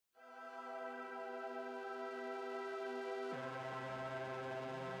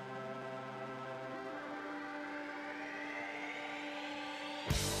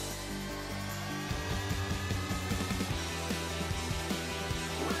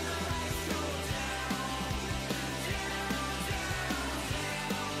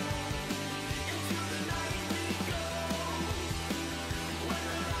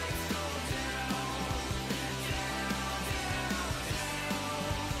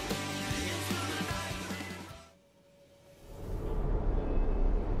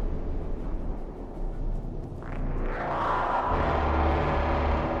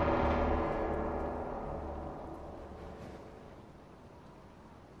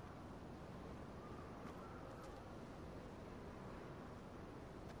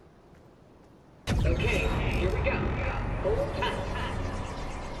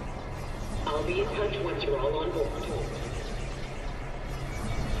be in touch once you're all on board.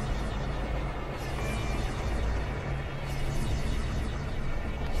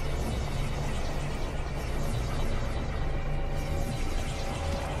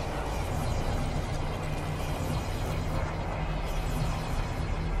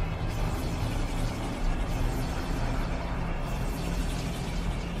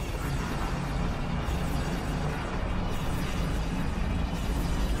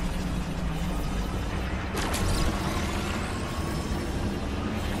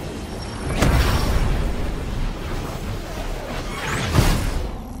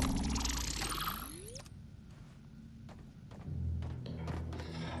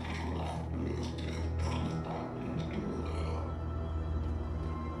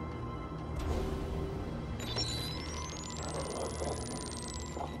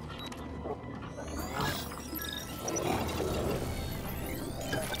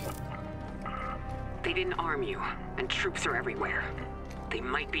 They didn't arm you, and troops are everywhere. They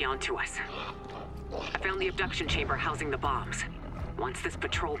might be onto us. I found the abduction chamber housing the bombs. Once this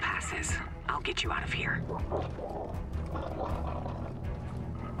patrol passes, I'll get you out of here.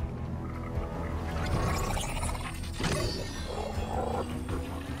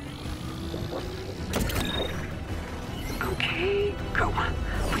 Okay, go.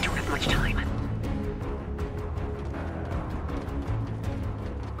 We don't have much time.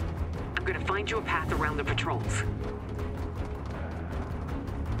 I'm gonna find you a path around the patrols.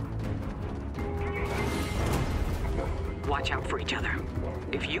 Watch out for each other.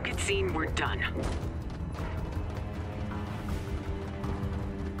 If you get seen, we're done.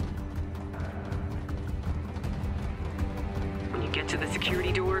 When you get to the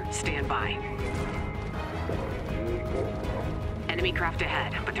security door, stand by. Enemy craft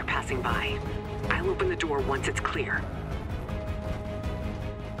ahead, but they're passing by. I'll open the door once it's clear.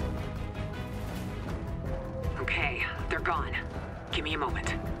 Okay, they're gone. Give me a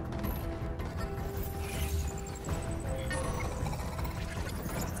moment.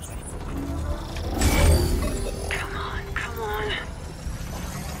 Come on, come on.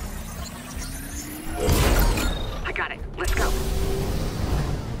 I got it. Let's go.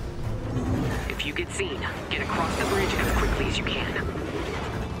 If you get seen, get across the bridge as quickly as you can.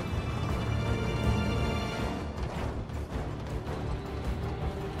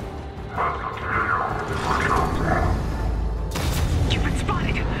 You've been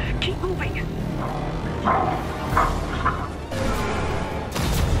spotted. Keep moving.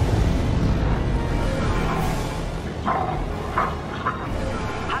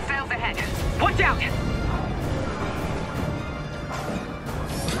 Hostiles ahead. Watch out!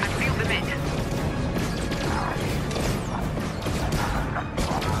 I've sealed them in.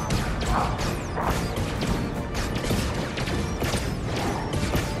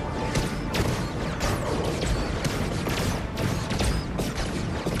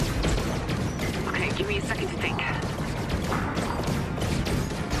 Okay, give me a second to think.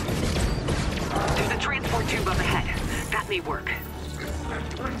 There's a transport tube up ahead. That may work.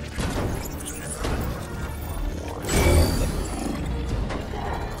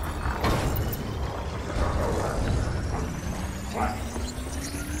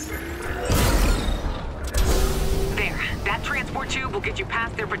 There, that transport tube will get you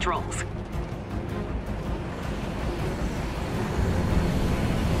past their patrols.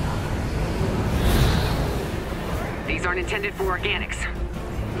 These aren't intended for organics.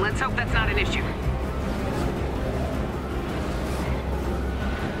 Let's hope that's not an issue.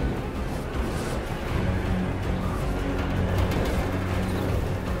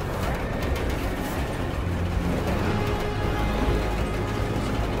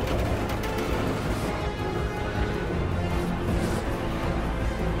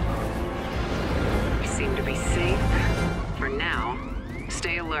 We seem to be safe. For now,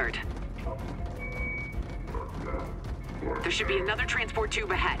 stay alert. There should be another transport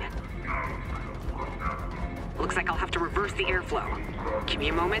tube ahead. Looks like I'll have to reverse the airflow. Give me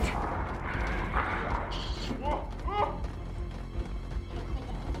a moment.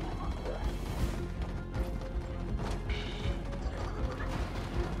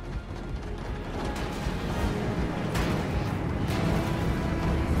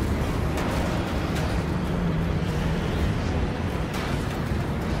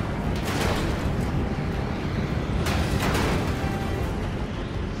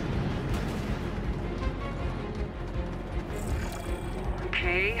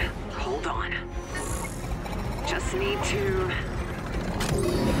 Okay,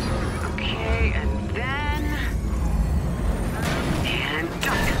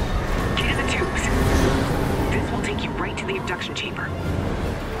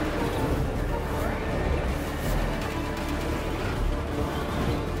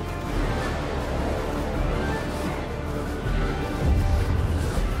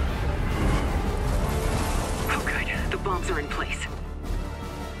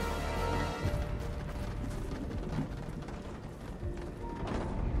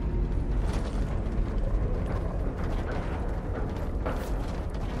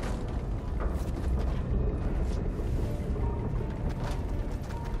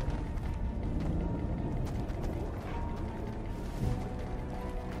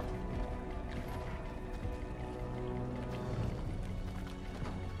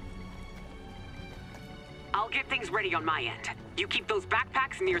 get things ready on my end. You keep those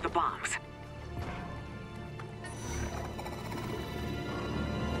backpacks near the bombs.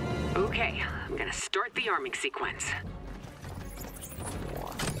 Okay, I'm gonna start the arming sequence.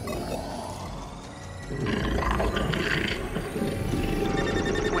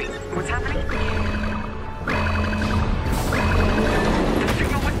 Wait, what's happening? The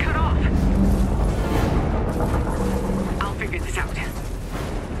signal was cut off. I'll figure this out.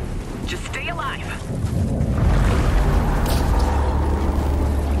 Just stay alive.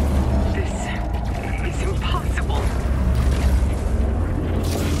 This is impossible.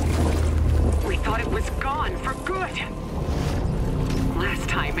 We thought it was gone for good. Last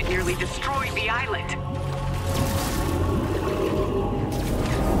time it nearly destroyed the island.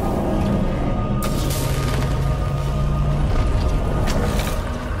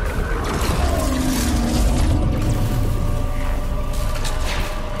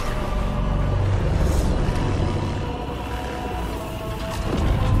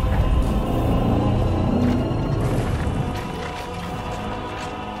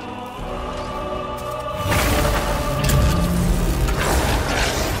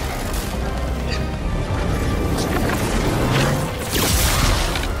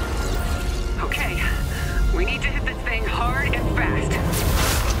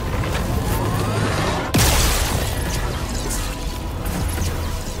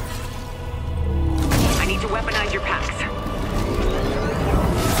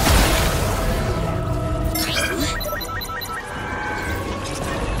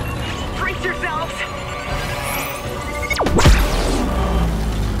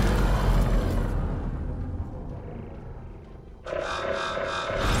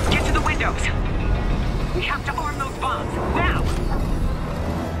 We have to arm those bombs, now!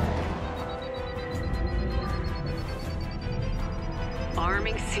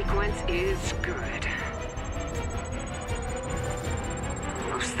 Arming sequence is good.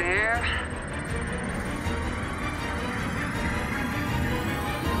 Almost there.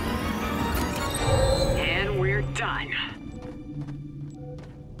 And we're done.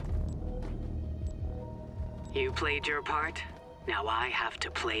 You played your part, now I have to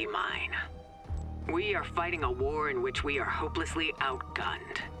play mine. We are fighting a war in which we are hopelessly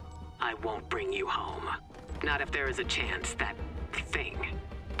outgunned. I won't bring you home. Not if there is a chance that thing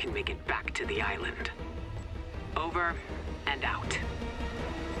can make it back to the island. Over and out.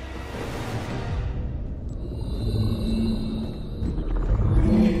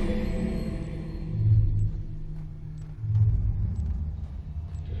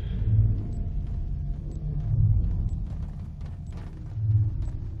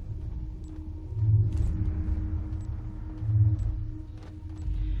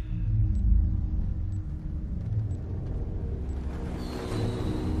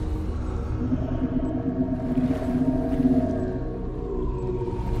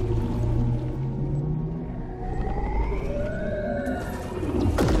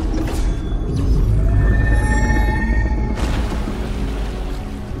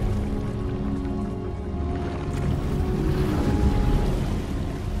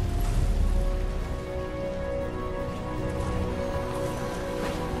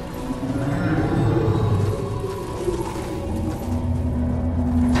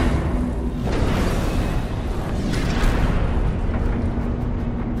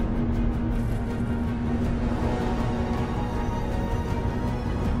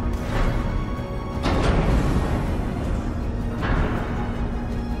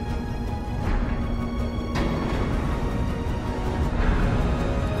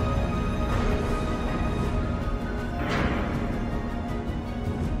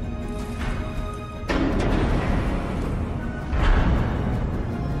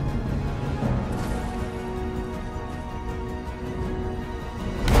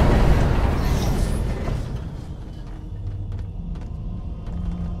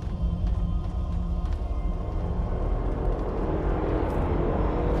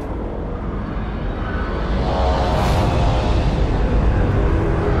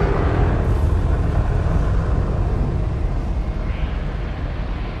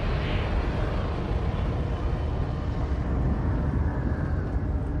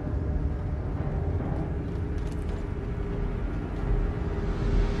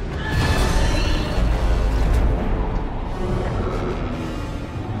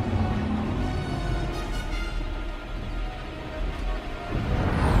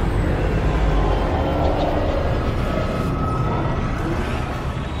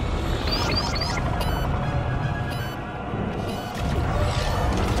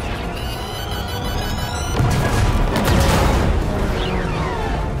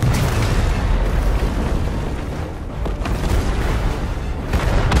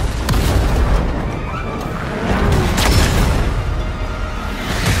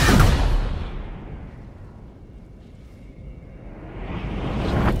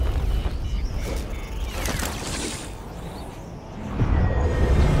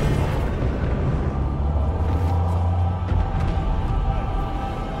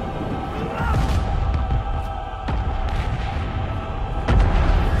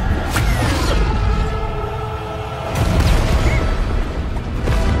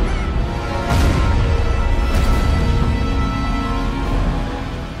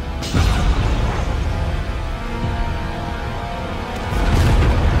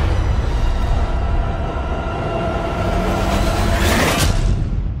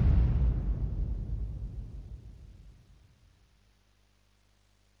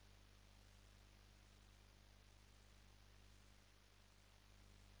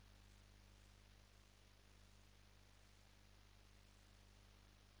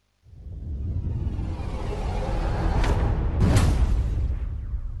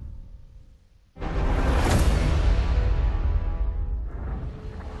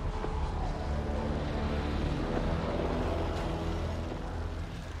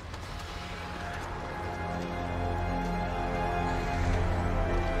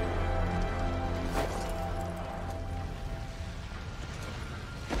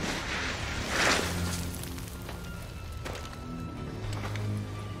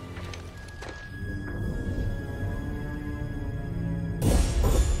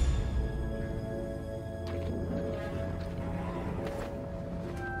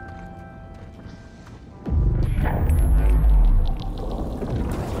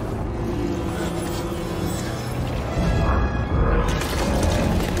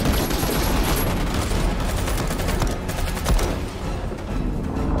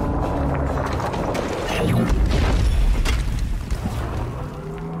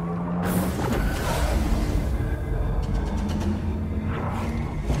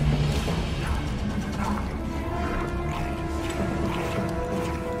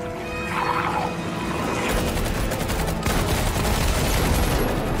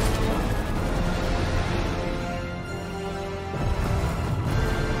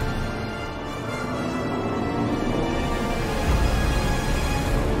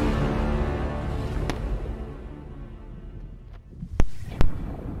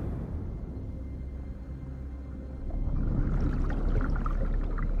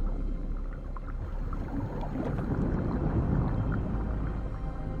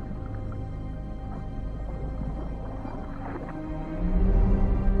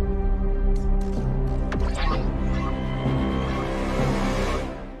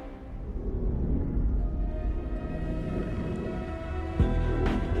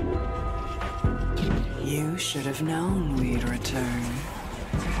 should have known we'd return.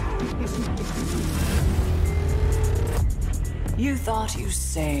 You thought you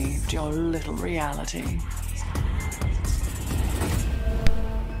saved your little reality.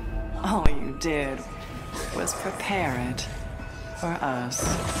 All you did was prepare it for us.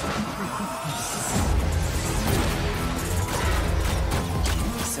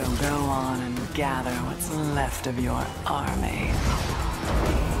 So go on and gather what's left of your army.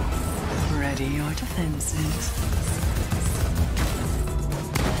 Ready your defenses.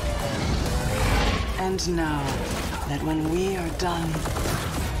 And know that when we are done,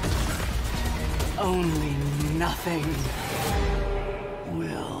 only nothing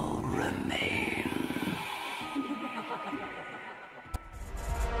will remain.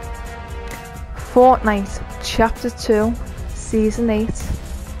 Fortnite Chapter 2 Season 8.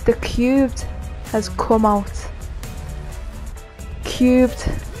 The Cubed has come out. Cubed.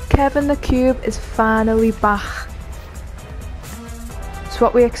 Kevin the Cube is finally back. It's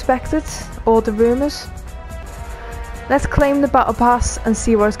what we expected. All the rumours. Let's claim the Battle Pass and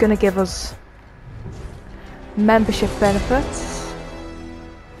see what it's going to give us. Membership benefits.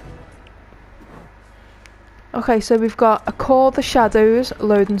 Okay, so we've got a Call the Shadows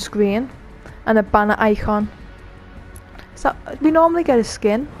loading screen and a banner icon. So we normally get a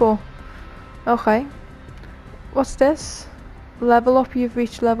skin, but okay. What's this? Level up, you've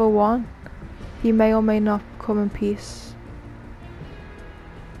reached level 1. You may or may not come in peace.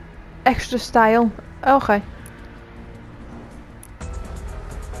 Extra style. Okay.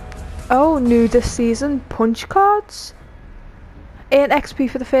 Oh, new this season, punch cards. Earn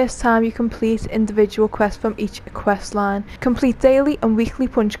XP for the first time you complete individual quests from each quest line. Complete daily and weekly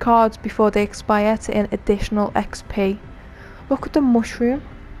punch cards before they expire to earn additional XP. Look at the mushroom.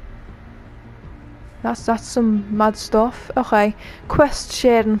 That's some mad stuff. Okay. Quest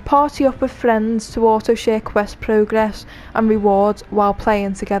sharing. Party up with friends to auto-share quest progress and rewards while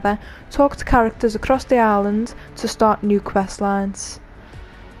playing together. Talk to characters across the island to start new quest lines.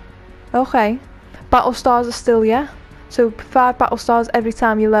 Okay. Battle stars are still here. So 5 battle stars every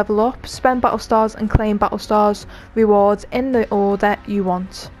time you level up. Spend battle stars and claim battle stars rewards in the order you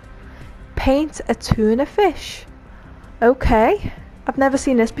want. Paint a tuna fish. Okay. I've never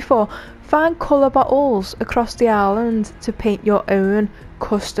seen this before. Find colour bottles across the island to paint your own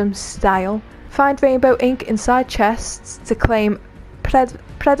custom style. Find rainbow ink inside chests to claim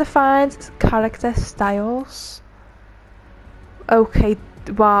predefined character styles. Okay,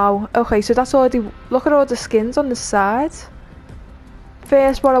 wow. Okay, so that's already... Look at all the skins on the side.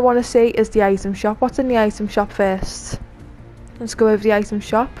 First, what I want to see is the item shop. What's in the item shop first? Let's go over the item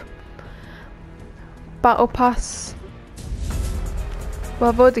shop. Battle Pass. Well,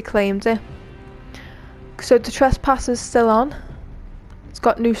 I've already claimed it. So the trespass is still on. It's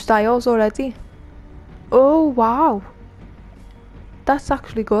got new styles already. Oh wow, that's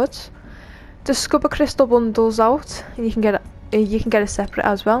actually good. Discover crystal bundles out, and you can get it separate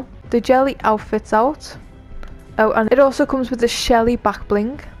as well. The jelly outfits out. Oh, and it also comes with the Shelly back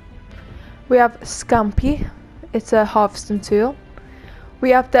bling. We have Scampy. It's a harvesting tool.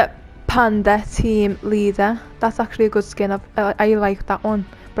 We have the Panda team leader. That's actually a good skin. I like that one,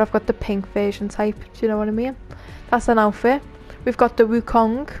 but I've got the pink version type. Do you know what I mean? That's an outfit. We've got the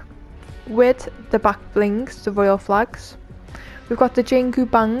Wukong with the back blings, the royal flags. We've got the Jingu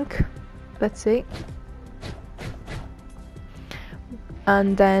Bang. Let's see.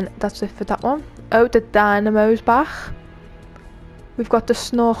 And then that's it for that one. Oh, the Dynamo's back. We've got the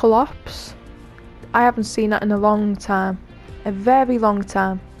Snorkel Ops. I haven't seen that in a long time. A very long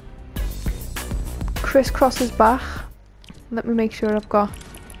time. Crisscross is back. Let me make sure I've got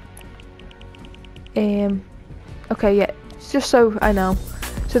okay, yeah, just so I know.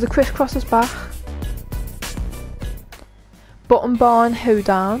 So the Crisscross is back. Button Barn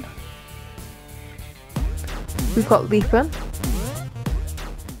Hoedown. We've got Leaping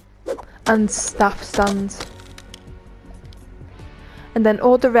and Staff Stand. And then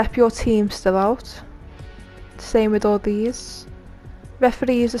all the Rep Your Team still out. Same with all these.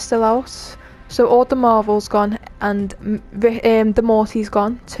 Referees are still out. So all the Marvel's gone and the Morty's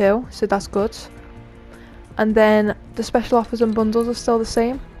gone too, so that's good. And then the special offers and bundles are still the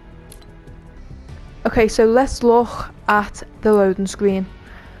same. Okay, so let's look at the loading screen.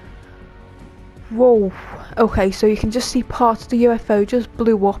 Whoa. Okay, so you can just see parts of the UFO just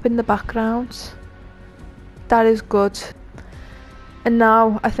blew up in the background. That is good. And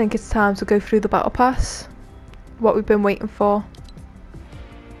now I think it's time to go through the battle pass. What we've been waiting for.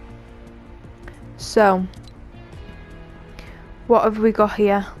 So, what have we got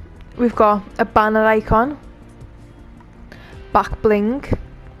here? We've got a banner icon, back bling,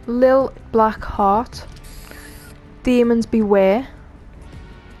 Lil Black Heart, Demons Beware.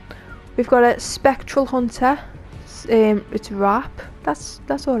 We've got a Spectral Hunter. It's wrap. That's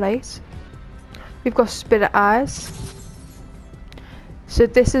alright. We've got Spirit Eyes. So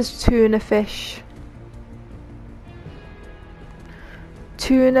this is Tuna Fish.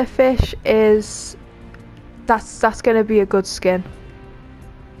 Tuna Fish is... That's gonna be a good skin.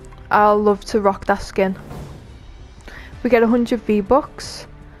 I'll love to rock that skin. We get 100 V-Bucks.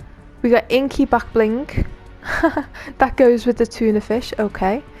 We got Inky Back Bling. That goes with the Tuna Fish,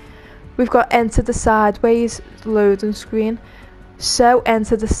 okay. We've got Enter the Sideways loading screen. So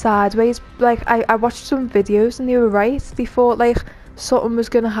Enter the Sideways, like I watched some videos and they were right. They thought like something was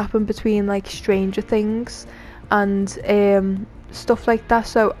gonna happen between like Stranger Things and stuff like that.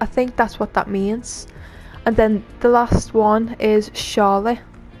 So I think that's what that means. And then the last one is Charlotte.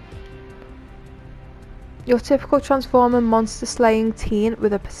 Your typical transforming monster slaying teen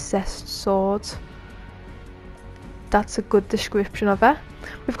with a possessed sword. That's a good description of her.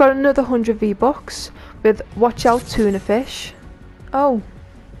 We've got another 100 V-Bucks with Watch Out Tuna Fish. Oh.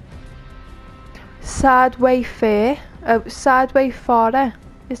 Sideway Fair. Oh, Sideway Farer.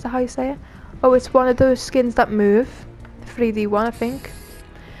 Is that how you say it? Oh, it's one of those skins that move. The 3D one, I think.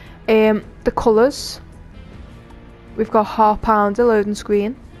 The colours. We've got Heart Pounder loading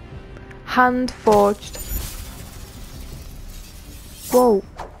screen. Hand Forged. Whoa.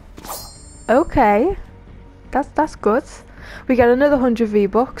 Okay. That's good. We get another 100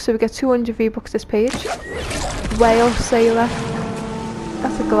 V-Bucks, so we get 200 V-Bucks this page. Whale Sailor.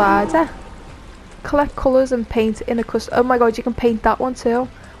 That's a glider. Collect colours and paint in a custom... Oh my god, you can paint that one too.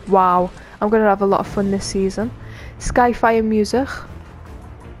 Wow. I'm going to have a lot of fun this season. Skyfire Music.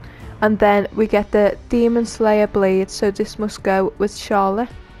 And then we get the Demon Slayer Blade, so this must go with Charlotte.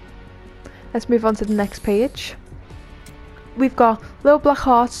 Let's move on to the next page. We've got Little Black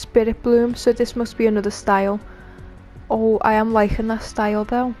Heart Spirit Bloom, so this must be another style. Oh, I am liking that style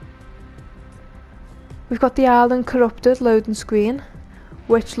though. We've got the Island Corrupted loading screen,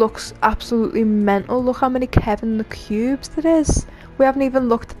 which looks absolutely mental. Look how many Kevin the Cubes there is. We haven't even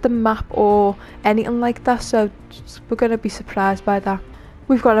looked at the map or anything like that, so we're going to be surprised by that.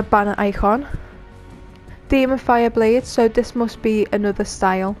 We've got a banner icon. Demon Fire Blade, so this must be another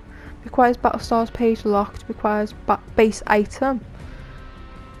style. Requires Battle Stars page locked. Requires base item.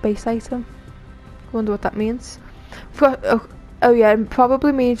 Base item. I wonder what that means. We've got, oh yeah, it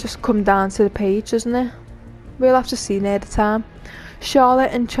probably means just come down to the page, doesn't it? We'll have to see near the time.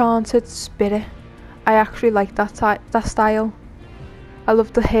 Charlotte Enchanted Spirit. I actually like that style. I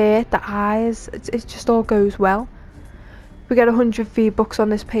love the hair, the eyes. It just all goes well. We get 100 V-Bucks on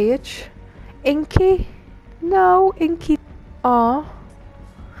this page. Inky. No, Inky. Aww.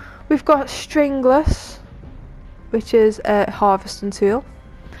 We've got Stringless, which is a harvesting tool,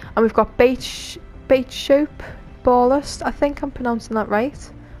 and we've got Bait Soap Ballast. I think I'm pronouncing that right.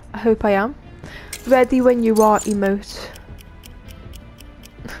 I hope I am. Ready when you are emote.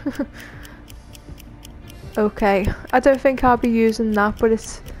 Okay, I don't think I'll be using that, but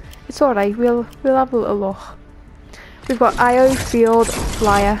it's alright. We'll have a little look. We've got IO Field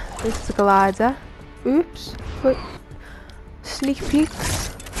Flyer. This is a glider. Oops. Wait. Sneak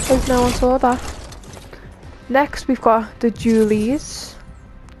peeks. Hope no one saw that. Next we've got the Julies.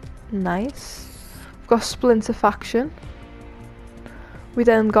 Nice. We've got Splinter Faction. We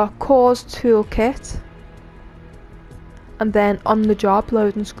then got Cause Toolkit. And then On the Job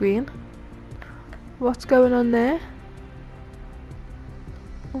loading screen. What's going on there?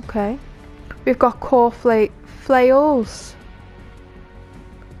 Okay. We've got Core Flails.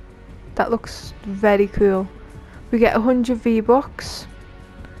 That looks very cool. We get 100 V-Bucks.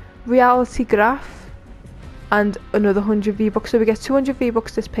 Reality Graph. And another 100 V-Bucks. So we get 200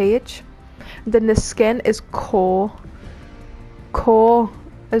 V-Bucks this page. And then the skin is Core. Core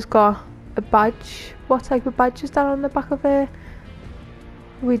has got a badge. What type of badge is that on the back of it?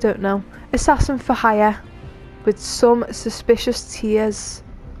 We don't know. Assassin for Hire with some suspicious tears.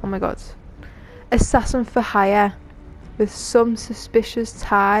 Oh my god. Assassin for Hire with some suspicious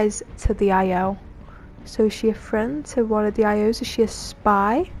ties to the IO. So is she a friend to one of the IOs? Is she a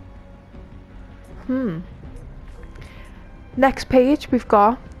spy? Next page we've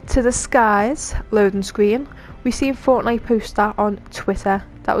got To the Skies loading screen. We seen Fortnite post that on Twitter.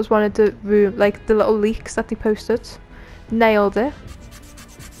 That was one of the the little leaks that they posted. Nailed it.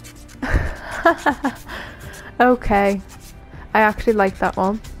 Okay, I actually like that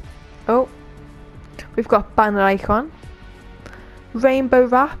one. Oh, we've got banner icon. Rainbow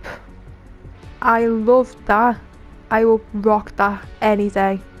wrap. I love that. I will rock that any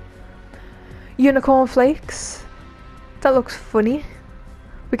day. Unicorn flakes. That looks funny.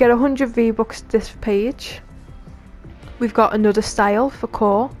 We get 100 V-Bucks this page. We've got another style for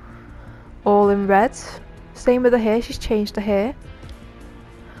Core, all in red. Same with the hair, she's changed the hair.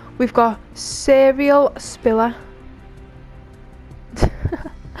 We've got cereal spiller.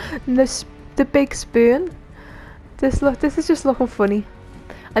 The big spoon. This is just looking funny.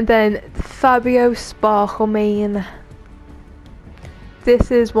 And then Fabio Sparkle Mane.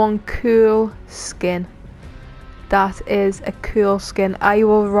 This is one cool skin. That is a cool skin. I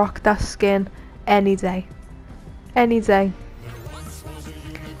will rock that skin any day. Any day.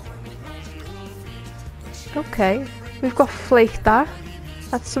 Okay, we've got Flake that.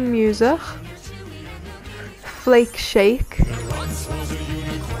 That's some music. Flake Shake.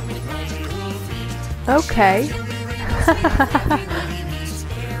 Okay.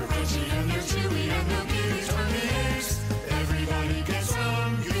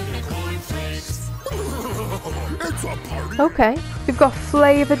 Okay, we've got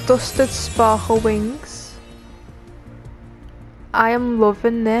Flavor Dusted Sparkle Wings. I am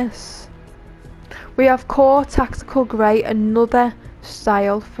loving this. We have Core Tactical Grey, another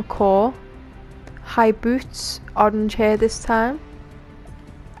style for Core. High boots, orange hair this time.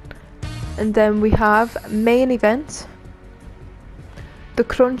 And then we have Main Event, the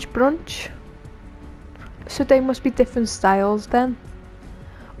Crunch Brunch. So they must be different styles then.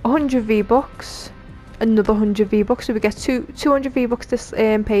 100 V-Bucks, another 100 V-Bucks, so we get 200 V-Bucks this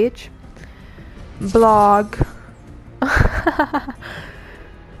page. Blog.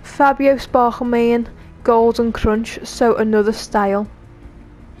 Fabio Sparkle Mane, Golden Crunch, so another style,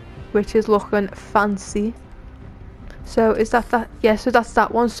 which is looking fancy. So is that? Yeah, so that's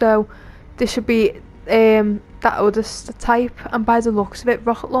that one. So this should be that other type, and by the looks of it,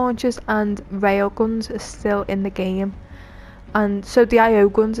 rocket launchers and railguns are still in the game, and so the IO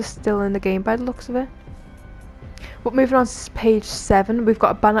guns are still in the game by the looks of it. But moving on to page 7, we've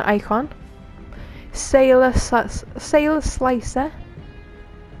got a banner icon. Sailor Slicer.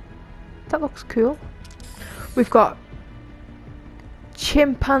 That looks cool. We've got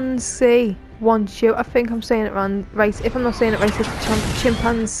Chimpanzee Wants You. I think I'm saying it wrong. Right, if I'm not saying it right, it's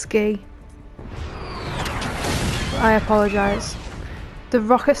Chimpanzee. I apologise. The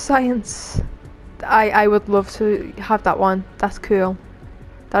Rocket Science. I would love to have that one. That's cool.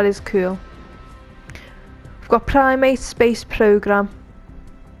 That is cool. We've got Primate Space Program.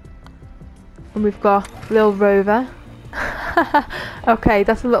 And we've got Lil Rover. Okay,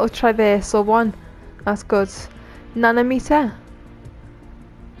 that's a little traversal one. That's good. Nanometer.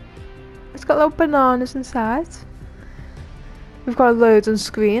 It's got little bananas inside. We've got a loading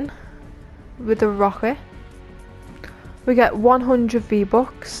screen with a rocket. We get 100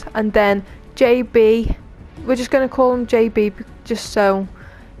 V-Bucks, and then JB. We're just going to call him JB just so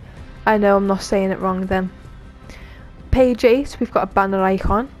I know I'm not saying it wrong then. Page 8, we've got a banner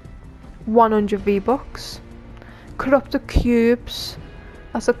icon. 100 V-Bucks. Corrupted Cubes.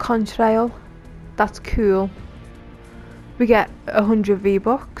 That's a contrail. That's cool. We get 100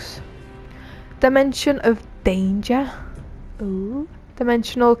 V-Bucks. Dimension of Danger. Ooh.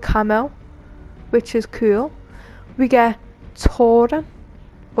 Dimensional Camo, which is cool. We get Tauren.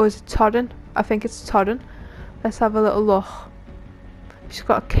 Or is it Tauren? I think it's Tauren. Let's have a little look. She's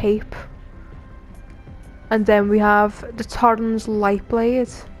got a cape. And then we have the Tauren's Light Blade.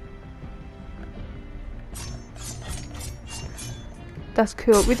 That's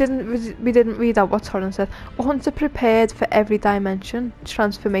cool. We didn't read out what Tauren said. A hunter prepared for every dimension.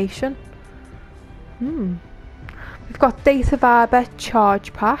 Transformation. We've got Data Viber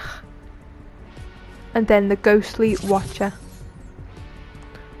Charge Pack. And then the Ghostly Watcher.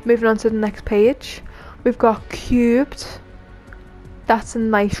 Moving on to the next page. We've got Cubed. That's a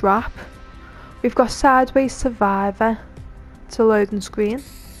nice wrap. We've got Sideways Survivor. It's a loading screen.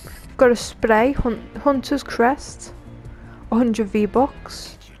 We've got a spray. Hunter's Crest. 100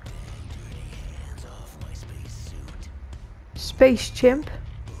 V-Bucks. Space Chimp.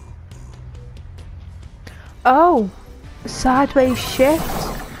 Oh! Sideways Shift.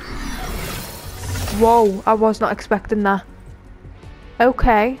 Whoa, I was not expecting that.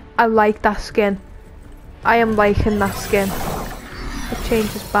 Okay, I like that skin. I am liking that skin. It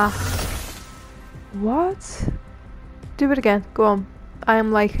changes back. What? Do it again, go on. I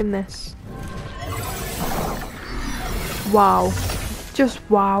am liking this. Wow. Just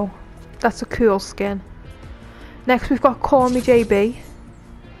wow. That's a cool skin. Next we've got Call Me JB.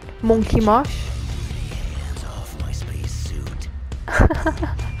 Monkey Mosh.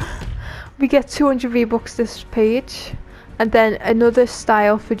 We get 200 V-Bucks this page. And then another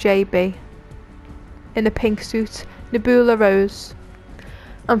style for JB. In a pink suit. Nebula Rose.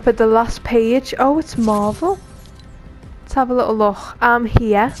 And for the last page, oh, it's Marvel. Let's have a little look. I'm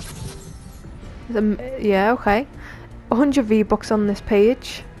here. Yeah, okay. 100 V-Bucks on this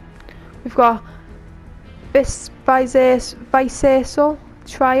page. We've got this Visceral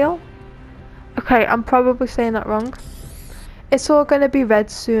Trial. Okay, I'm probably saying that wrong. It's all gonna be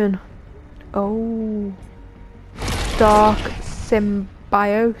red soon. Oh. Dark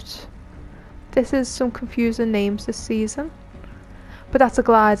Symbiote. This is some confusing names this season. But that's a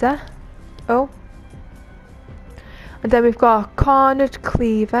glider. Oh. And then we've got Carnage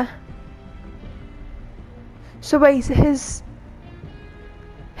Cleaver. So wait, his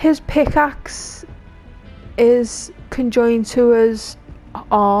pickaxe is conjoined to his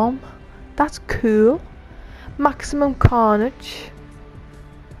arm. That's cool. Maximum Carnage.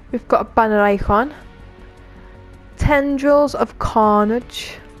 We've got a banner icon. Tendrils of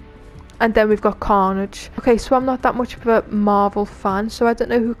Carnage. And then we've got Carnage. Okay, so I'm not that much of a Marvel fan, so I don't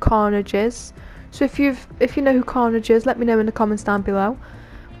know who Carnage is. So if you know who Carnage is, let me know in the comments down below.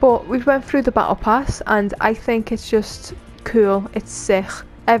 But we've went through the battle pass, and I think it's just cool. It's sick.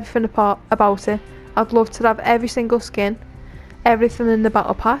 Everything about it. I'd love to have every single skin, everything in the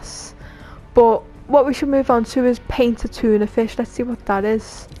battle pass. But what we should move on to is paint a tuna fish. Let's see what that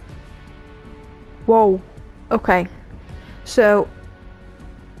is. Whoa. Okay. So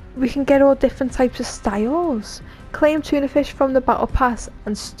we can get all different types of styles. Claim tuna fish from the battle pass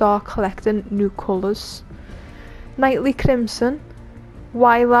and start collecting new colours. Nightly Crimson,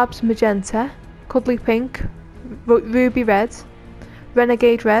 Y-Labs Magenta, Cuddly Pink, Ruby Red,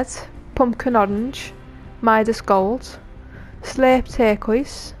 Renegade Red, Pumpkin Orange, Midas Gold, Slurp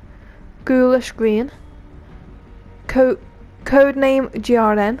Turquoise, Ghoulish Green, Codename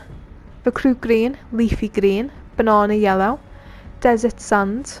GRN, Recruit Green, Leafy Green, Banana Yellow, Desert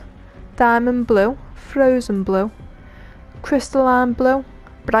Sand, Diamond Blue, Frozen Blue, Crystalline Blue,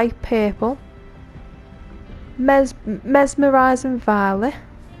 Bright Purple, Mesmerising Violet,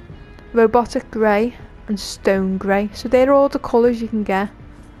 Robotic Grey and Stone Grey. So they're all the colours you can get.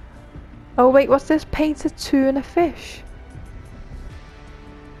 Oh wait, what's this? Paint a tuna fish.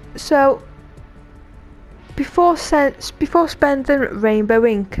 So before spending rainbow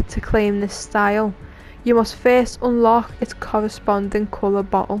ink to claim this style, you must first unlock its corresponding colour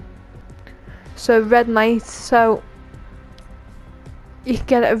bottle. So Red Knight, so you can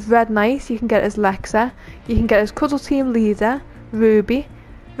get it as Red Knight, you can get it as Lexa, you can get it as Cuddle Team Leader, Ruby,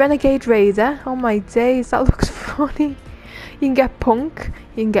 Renegade Raider. Oh my days, that looks funny. You can get Punk,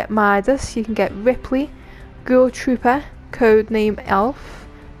 you can get Midas, you can get Ripley, Ghoul Trooper, Codename Elf,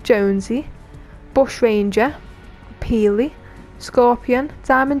 Jonesy, Bush Ranger, Peely, Scorpion,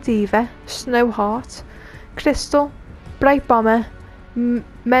 Diamond Diva, Snowheart, Crystal, Bright Bomber,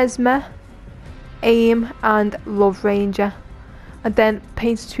 Mesmer, Aim and Love Ranger. And then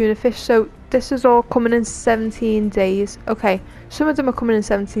paint tuna fish. So this is all coming in 17 days. Okay, some of them are coming in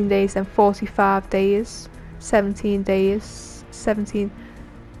 17 days, then 45 days, 17 days, 17.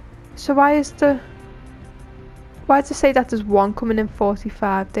 So why does it say that there's one coming in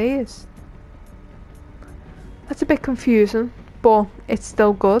 45 days? That's a bit confusing, but it's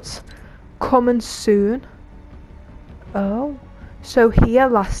still good. Coming soon. Oh, so here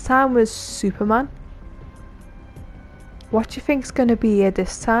last time was Superman. What do you think's going to be here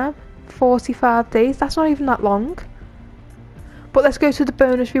this time? 45 days? That's not even that long. But let's go to the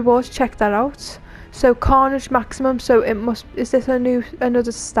bonus rewards, check that out. So Carnage Maximum, so it must, is this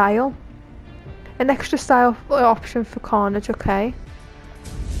another style? An extra style option for Carnage, okay.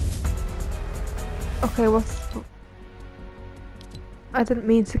 Okay, I didn't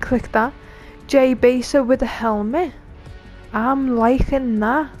mean to click that. JB, so with a helmet. I'm liking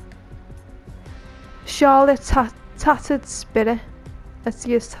that. Charlotte Tattered Spirit. Let's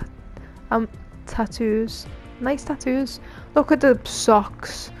see his tattoos. Nice tattoos. Look at the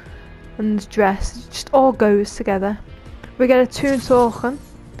socks and the dress. It just all goes together. We get a Toon Token,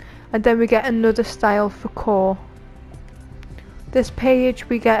 and then we get another style for core. This page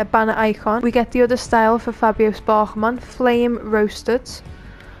we get a banner icon. We get the other style for Fabio Sparkman, Flame Roasted.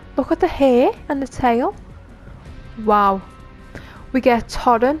 Look at the hair and the tail. Wow. We get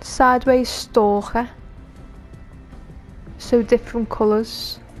Torrent, Sideways Stalker. So different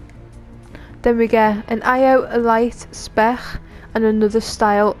colours. Then we get an IO Elite Spec and another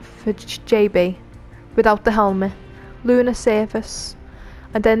style for JB without the helmet. Lunar Surface.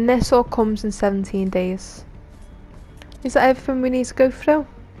 And then this all comes in 17 days. Is that everything we need to go through?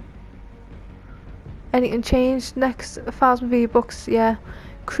 Anything changed? Next 1,000 V-Bucks, yeah.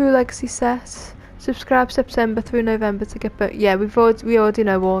 Crew Legacy set. Subscribe September through November to get back. Yeah, we already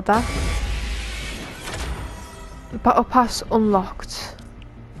know all that. Battle Pass unlocked.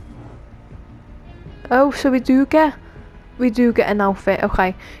 Oh, so we do get we do get an outfit.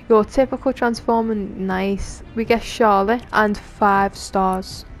 Okay, your typical transformer, nice. We get Charlotte and 5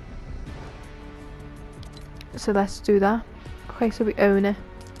 stars. So let's do that. Okay, so we own it.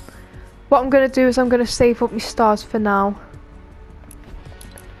 What I'm going to do is I'm going to save up my stars for now.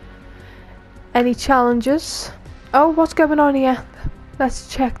 Any challenges? Oh, what's going on here?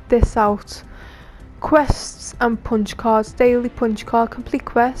 Let's check this out. Quests and punch cards. Daily punch card. Complete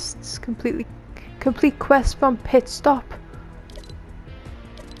quests. Complete quest from pit stop.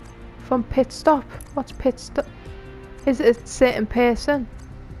 From pit stop. What's pit stop? Is it a certain person?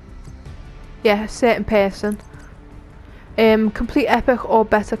 Yeah, a certain person. Complete epic or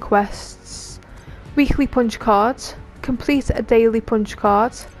better quests. Weekly punch cards. Complete a daily punch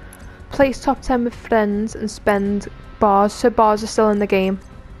card. Place top 10 with friends and spend bars. So bars are still in the game.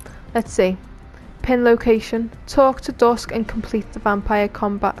 Let's see. Pin location. Talk to Dusk and complete the vampire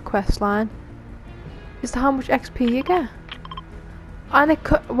combat quest line. Is that how much XP you get? And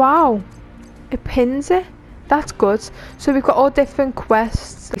wow, it pins it. That's good. So we've got all different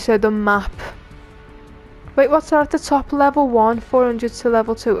quests. So the map. Wait, what's that at the top? Level 1, 400 to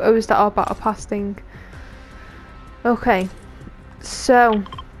level 2. Oh, is that our battle pass thing? Okay. So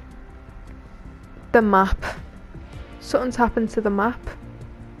the map. Something's happened to the map.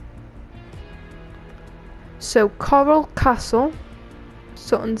 So Coral Castle.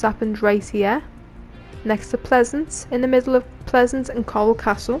 Something's happened right here. Next to Pleasant. In the middle of Pleasant and Coral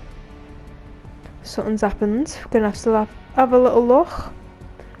Castle. Something's happened. We're going to have to have a little look.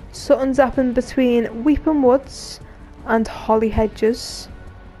 Something's happened between Weeping Woods and Holly Hedges.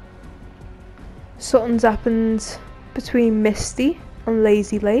 Something's happened between Misty and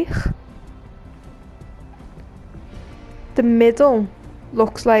Lazy Lake. The middle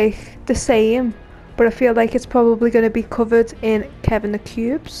looks like the same, but I feel like it's probably going to be covered in Kevin the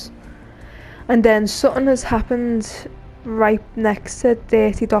Cubes. And then something has happened right next to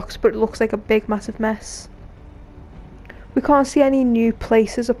Dirty Docks, but it looks like a big massive mess. We can't see any new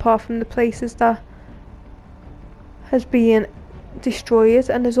places apart from the places that has been destroyed,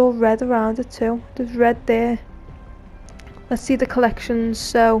 and there's all red around it too. There's red there. Let's see the collections.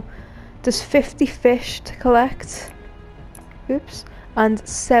 So there's 50 fish to collect. Oops. And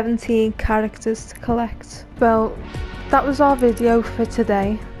 17 characters to collect. Well, that was our video for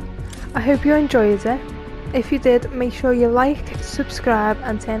today. I hope you enjoyed it. If you did, make sure you like, subscribe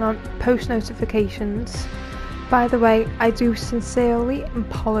and turn on post notifications. By the way, I do sincerely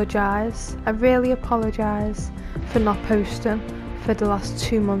apologise. I really apologise for not posting for the last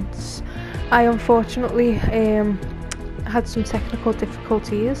 2 months. I unfortunately had some technical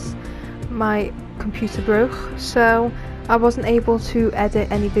difficulties. My computer broke, so I wasn't able to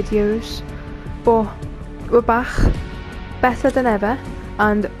edit any videos. But we're back, better than ever,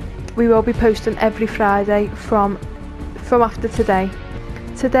 and we will be posting every Friday from after today.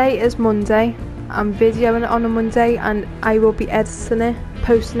 Today is Monday. I'm videoing it on a Monday and I will be editing it,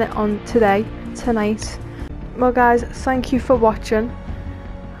 posting it on tonight. Well guys, thank you for watching.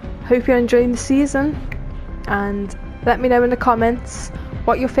 Hope you're enjoying the season, and let me know in the comments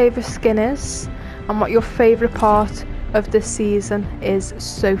what your favourite skin is and what your favourite part of this season is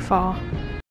so far.